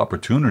kind of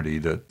opportunity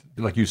that,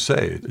 like you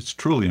say, it's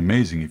truly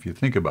amazing if you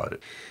think about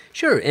it.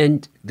 Sure,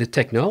 and the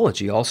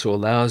technology also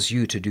allows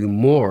you to do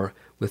more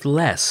with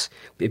less.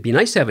 It'd be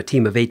nice to have a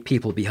team of 8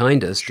 people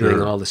behind us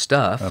doing all the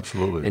stuff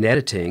and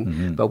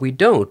editing, but we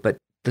don't. But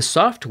the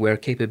software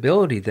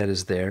capability that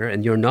is there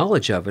and your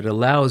knowledge of it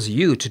allows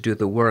you to do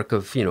the work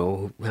of, you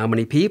know, how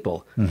many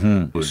people.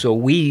 So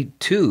we,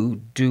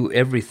 too, do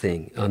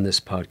everything on this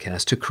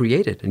podcast to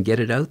create it and get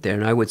it out there.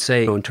 And I would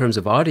say, in terms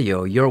of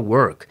audio, your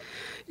work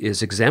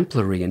is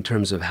exemplary in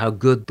terms of how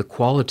good the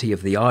quality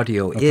of the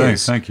audio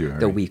is thank you, Harry.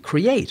 that we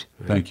create.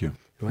 Right? Thank you.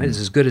 Right? It's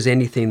as good as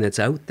anything that's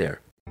out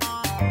there.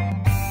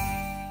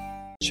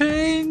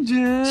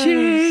 Changes.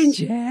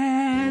 Changes.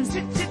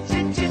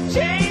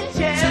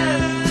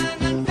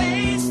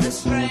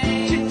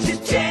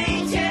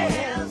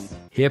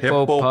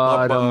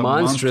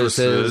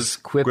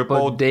 Hippopotamonstrous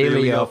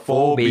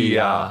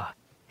quipodaleophobia.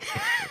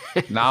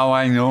 Now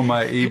I know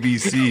my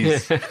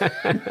ABCs.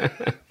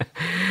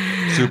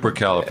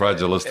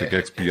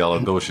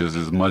 Supercalifragilisticexpialidocious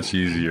is much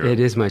easier. It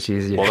is much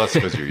easier. Well, that's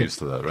because you're used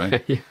to that,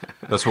 right? Yeah.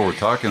 That's what we're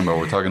talking about.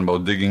 We're talking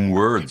about digging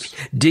words.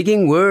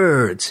 Digging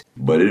words.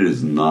 But it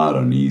is not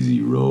an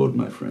easy road,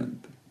 my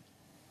friend.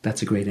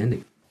 That's a great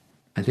ending.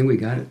 I think we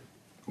got it.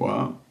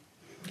 Wow.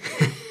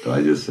 Did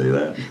I just say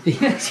that?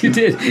 Yes, you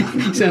did.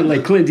 You sounded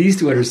like Clint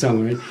Eastwood or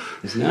someone. Right?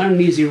 It's not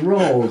an easy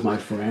road, my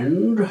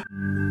friend.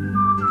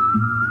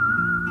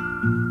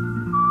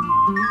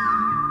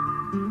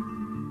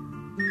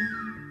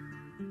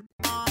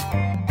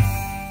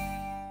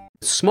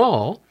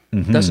 Small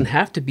doesn't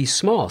have to be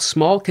small.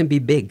 Small can be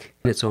big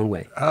in its own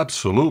way.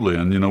 Absolutely.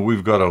 And,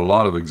 we've got a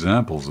lot of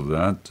examples of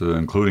that,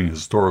 including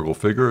historical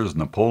figures,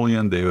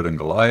 Napoleon, David and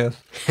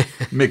Goliath,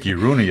 Mickey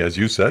Rooney, as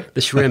you said.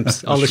 The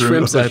shrimps, all the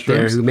shrimps out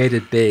there who made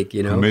it big,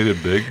 Who made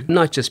it big.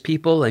 Not just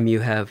people. You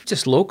have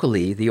just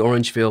locally, the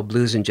Orangeville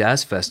Blues and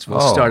Jazz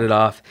Festival started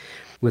off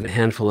with a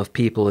handful of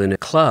people in a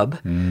club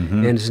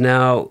and is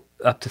now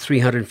up to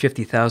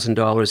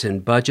 $350,000 in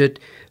budget.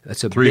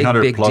 That's a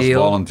 300 big plus deal.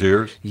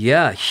 Volunteers.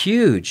 Yeah,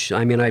 huge.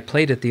 I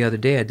played it the other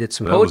day. I did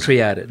some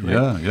poetry at it.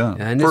 Right? Yeah.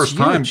 And first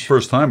time,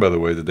 by the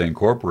way, that they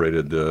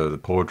incorporated the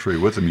poetry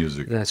with the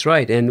music. That's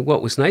right. And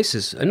what was nice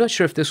is, I'm not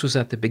sure if this was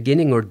at the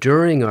beginning or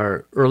during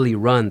our early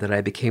run that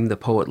I became the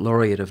Poet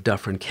Laureate of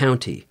Dufferin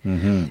County.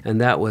 And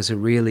that was a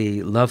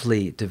really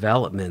lovely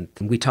development.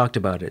 And we talked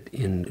about it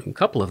in a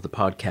couple of the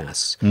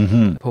podcasts,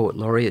 Poet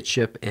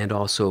Laureateship and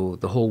also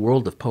the whole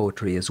world of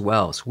poetry as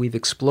well. So we've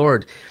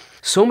explored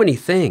so many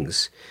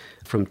things,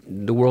 from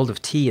the world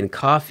of tea and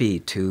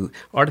coffee to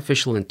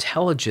artificial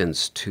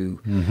intelligence to,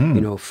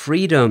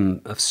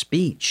 freedom of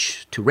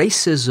speech to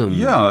racism.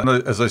 Yeah,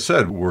 as I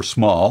said, we're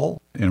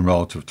small in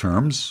relative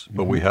terms,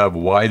 but we have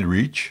wide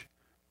reach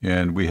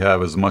and we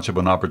have as much of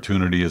an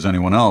opportunity as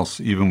anyone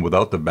else, even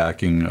without the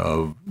backing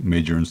of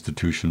major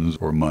institutions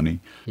or money.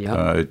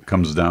 Yeah. It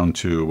comes down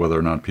to whether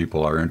or not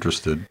people are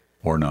interested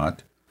or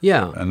not.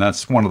 Yeah. And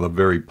that's one of the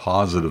very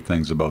positive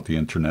things about the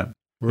internet.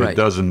 Right. It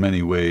does in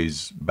many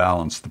ways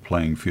balance the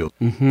playing field.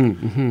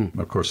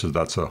 Of course,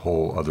 that's a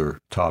whole other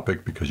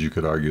topic because you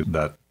could argue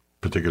that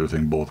particular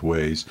thing both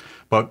ways.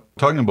 But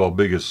talking about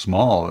big as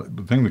small,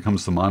 the thing that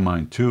comes to my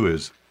mind too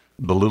is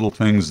the little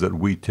things that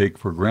we take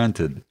for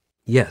granted.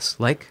 Yes,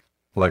 like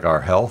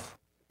our health.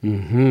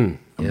 Yeah.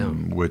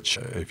 Which,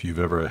 if you've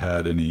ever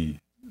had any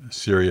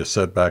serious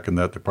setback in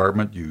that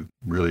department, you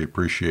really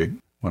appreciate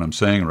what I'm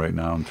saying right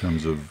now in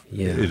terms of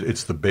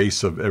it's the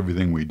base of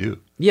everything we do.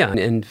 Yeah,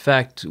 in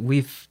fact,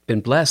 we've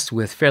been blessed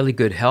with fairly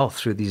good health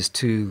through these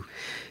 2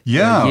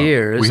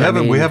 years. We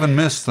haven't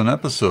missed an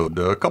episode.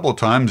 A couple of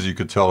times you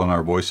could tell in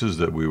our voices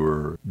that we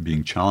were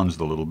being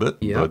challenged a little bit,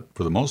 but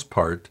for the most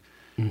part,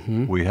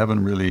 we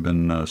haven't really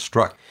been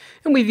struck.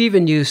 And we've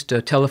even used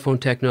telephone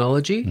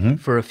technology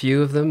for a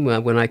few of them.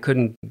 When I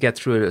couldn't get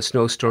through a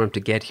snowstorm to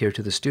get here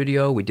to the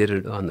studio, we did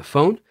it on the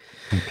phone.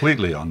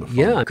 Completely on the phone.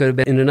 Yeah, I could have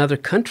been in another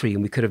country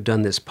and we could have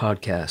done this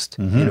podcast,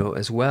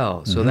 as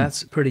well. So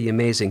that's pretty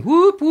amazing.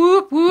 Whoop,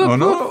 whoop, whoop. Oh,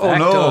 no.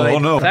 Factoid, Oh,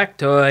 no.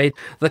 Factoid.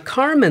 The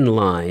Kármán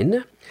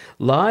line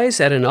lies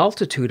at an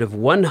altitude of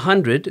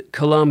 100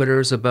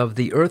 kilometers above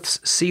the Earth's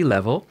sea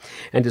level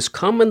and is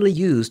commonly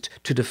used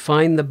to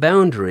define the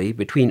boundary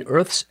between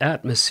Earth's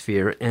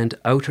atmosphere and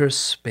outer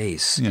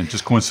space. Yeah,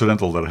 just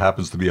coincidental that it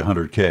happens to be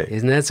 100K.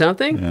 Isn't that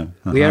something? Yeah.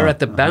 We are at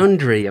the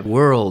boundary of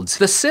worlds.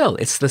 The sill.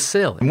 It's the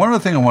sill. And one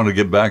other thing I want to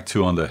get back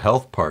to on the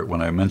health part,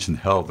 when I mentioned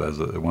health as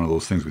one of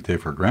those things we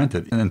take for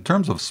granted, and in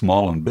terms of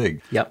small and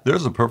big,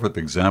 there's a perfect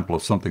example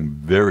of something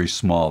very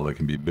small that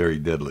can be very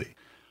deadly.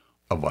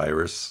 A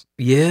virus.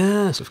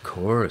 Yes, of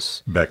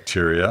course.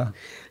 Bacteria.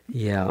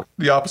 Yeah.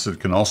 The opposite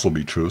can also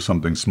be true.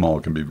 Something small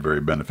can be very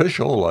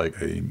beneficial, like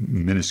a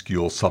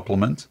minuscule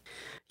supplement.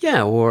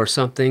 Yeah, or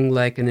something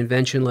like an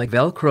invention like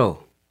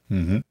Velcro.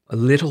 A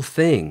little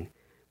thing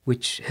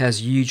which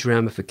has huge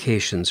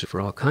ramifications for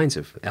all kinds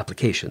of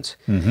applications.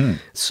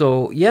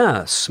 So,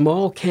 yeah,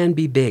 small can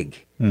be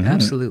big.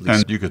 Absolutely.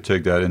 And you could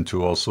take that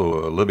into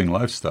also a living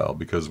lifestyle,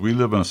 because we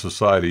live in a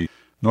society,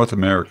 North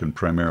American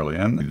primarily,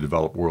 and the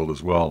developed world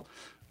as well,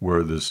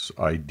 where this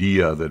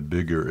idea that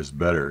bigger is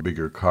better,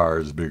 bigger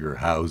cars, bigger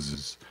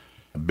houses,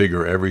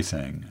 bigger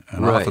everything.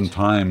 And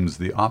oftentimes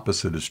the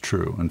opposite is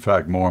true. In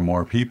fact, more and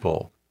more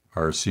people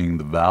are seeing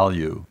the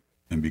value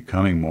in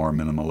becoming more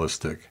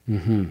minimalistic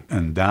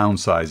and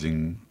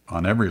downsizing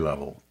on every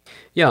level.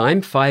 Yeah,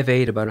 I'm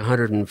 5'8", about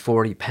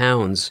 140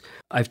 pounds.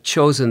 I've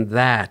chosen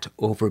that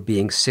over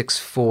being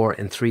 6'4"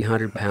 and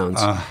 300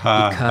 pounds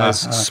because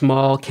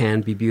small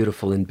can be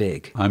beautiful and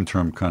big. I'm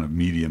termed kind of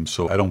medium,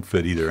 so I don't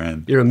fit either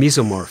end. You're a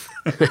mesomorph.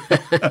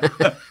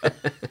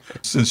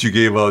 Since you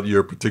gave out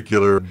your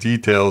particular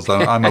details,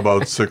 I'm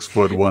about 6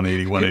 foot,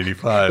 180,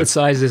 185. But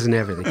size isn't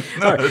everything.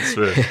 No, that's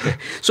right.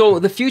 So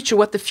the future,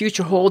 what the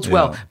future holds,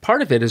 well,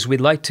 part of it is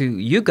we'd like to,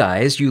 you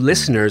guys, you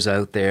listeners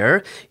out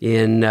there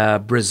in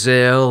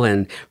Brazil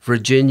and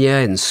Virginia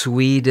and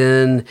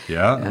Sweden.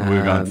 Yeah,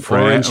 we've got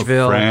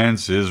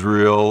France,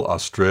 Israel,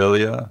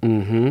 Australia,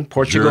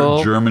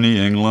 Portugal,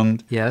 Germany,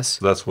 England. Yes.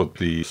 That's what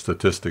the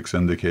statistics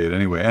indicate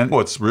anyway. And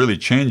what's really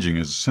changing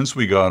is since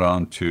we got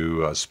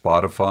onto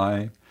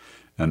Spotify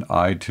and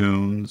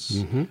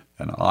iTunes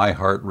and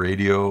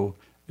iHeartRadio,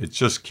 it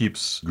just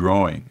keeps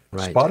growing.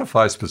 Right.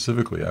 Spotify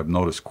specifically, I've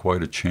noticed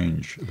quite a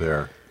change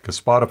there because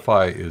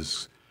Spotify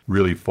is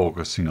really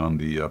focusing on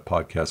the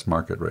podcast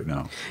market right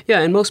now.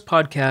 Yeah, and most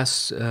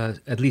podcasts,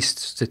 at least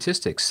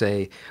statistics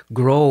say,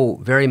 grow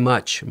very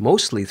much,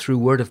 mostly through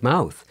word of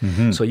mouth.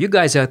 So you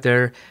guys out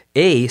there,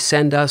 A,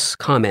 send us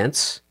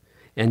comments,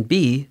 and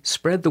B,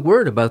 spread the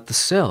word about the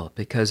Sill,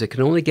 because it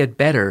can only get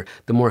better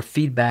the more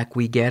feedback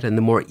we get and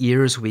the more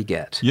ears we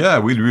get. Yeah,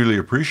 we'd really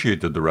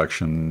appreciate the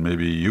direction.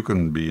 Maybe you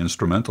can be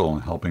instrumental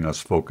in helping us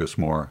focus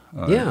more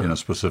in a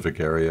specific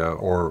area,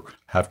 or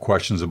have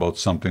questions about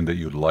something that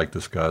you'd like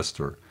discussed,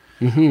 or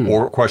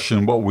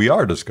question what we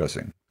are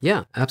discussing.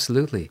 Yeah,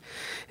 absolutely.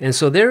 And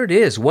so there it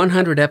is,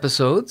 100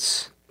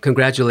 episodes.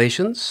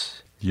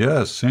 Congratulations.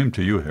 Yes, same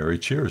to you, Harry.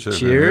 Cheers.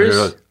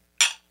 Cheers.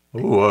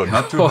 Oh,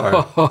 not too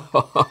hard.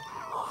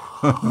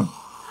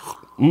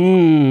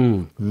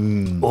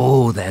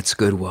 Oh, that's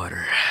good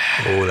water.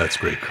 Oh, that's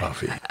great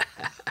coffee.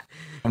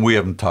 We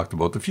haven't talked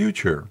about the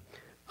future.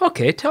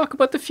 Okay, talk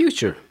about the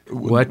future.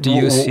 What do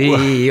you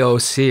see, oh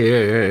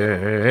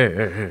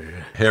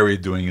seer? Harry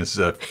doing his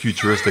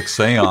futuristic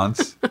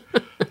seance.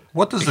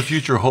 What does the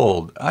future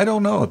hold? I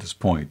don't know at this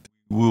point.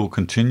 We will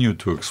continue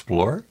to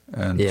explore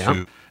and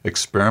to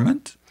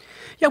experiment.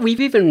 Yeah, we've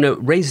even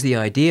raised the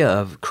idea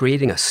of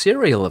creating a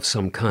serial of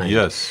some kind.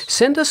 Yes.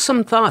 Send us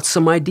some thoughts,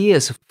 some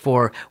ideas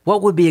for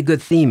what would be a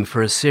good theme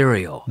for a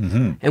serial.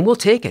 And we'll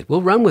take it.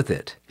 We'll run with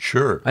it.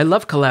 Sure. I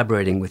love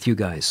collaborating with you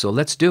guys, so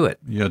let's do it.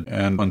 Yeah,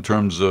 and in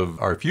terms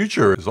of our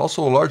future, is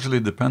also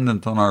largely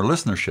dependent on our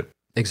listenership.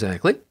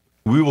 Exactly.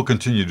 We will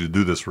continue to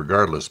do this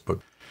regardless, but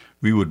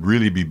we would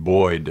really be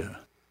buoyed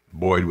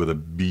with a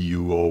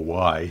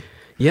B-U-O-Y.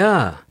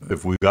 Yeah.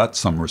 If we got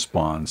some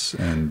response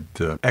and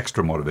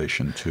extra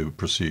motivation to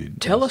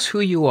proceed. Tell us who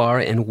you are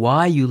and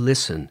why you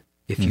listen,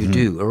 if you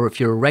do, or if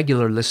you're a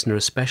regular listener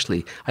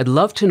especially. I'd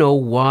love to know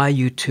why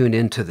you tune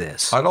into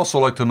this. I'd also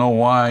like to know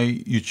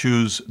why you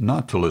choose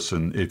not to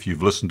listen if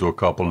you've listened to a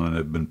couple and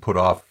have been put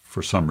off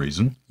for some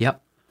reason.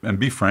 Yep. And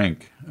be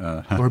frank.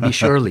 Or be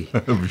Shirley.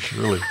 Be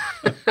Shirley.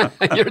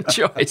 Your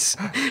choice.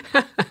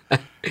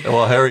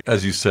 Well, Harry,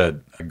 as you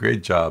said, a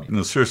great job.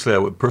 Seriously, I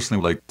would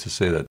personally like to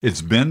say that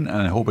it's been,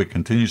 and I hope it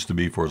continues to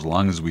be for as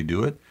long as we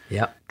do it.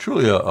 Yeah.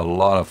 Truly a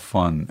lot of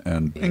fun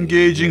and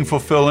engaging,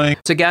 fulfilling.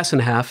 It's a gas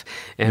and a half,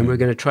 and we're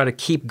going to try to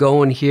keep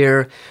going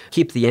here,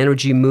 keep the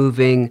energy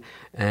moving,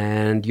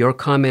 and your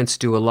comments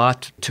do a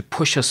lot to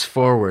push us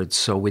forward,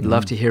 so we'd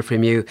love to hear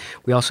from you.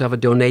 We also have a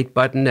donate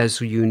button,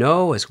 as you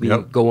know, as we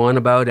go on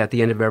about at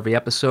the end of every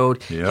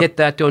episode. Hit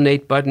that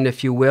donate button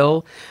if you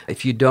will.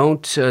 If you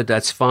don't,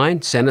 that's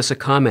fine. Send us a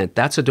comment.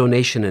 That's a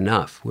donation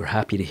enough. We're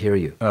happy to hear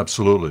you.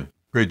 Absolutely.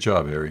 Great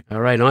job, Harry. All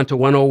right, on to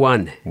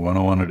 101.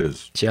 101 it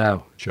is.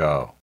 Ciao.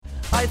 Ciao.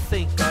 I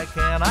think I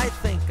can, I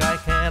think I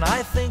can,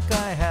 I think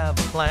I have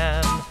a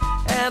plan.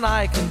 And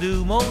I can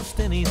do most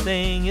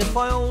anything if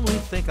I only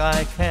think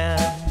I can.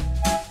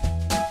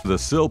 The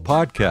Sill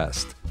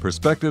Podcast,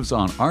 Perspectives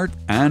on Art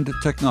and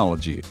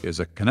Technology, is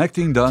a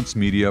Connecting Dots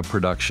Media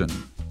production.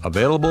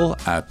 Available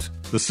at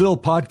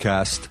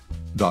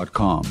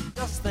thesillpodcast.com.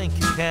 Just think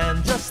you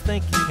can,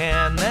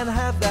 and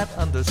have that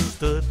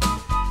understood.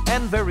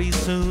 And very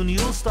soon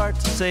you'll start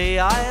to say,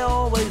 I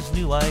always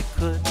knew I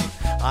could.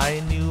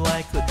 I knew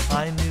I could,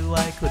 I knew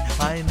I could,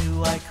 I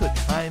knew I could,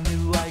 I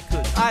knew I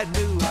could, I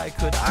knew I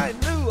could, I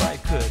knew I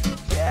could,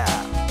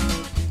 yeah.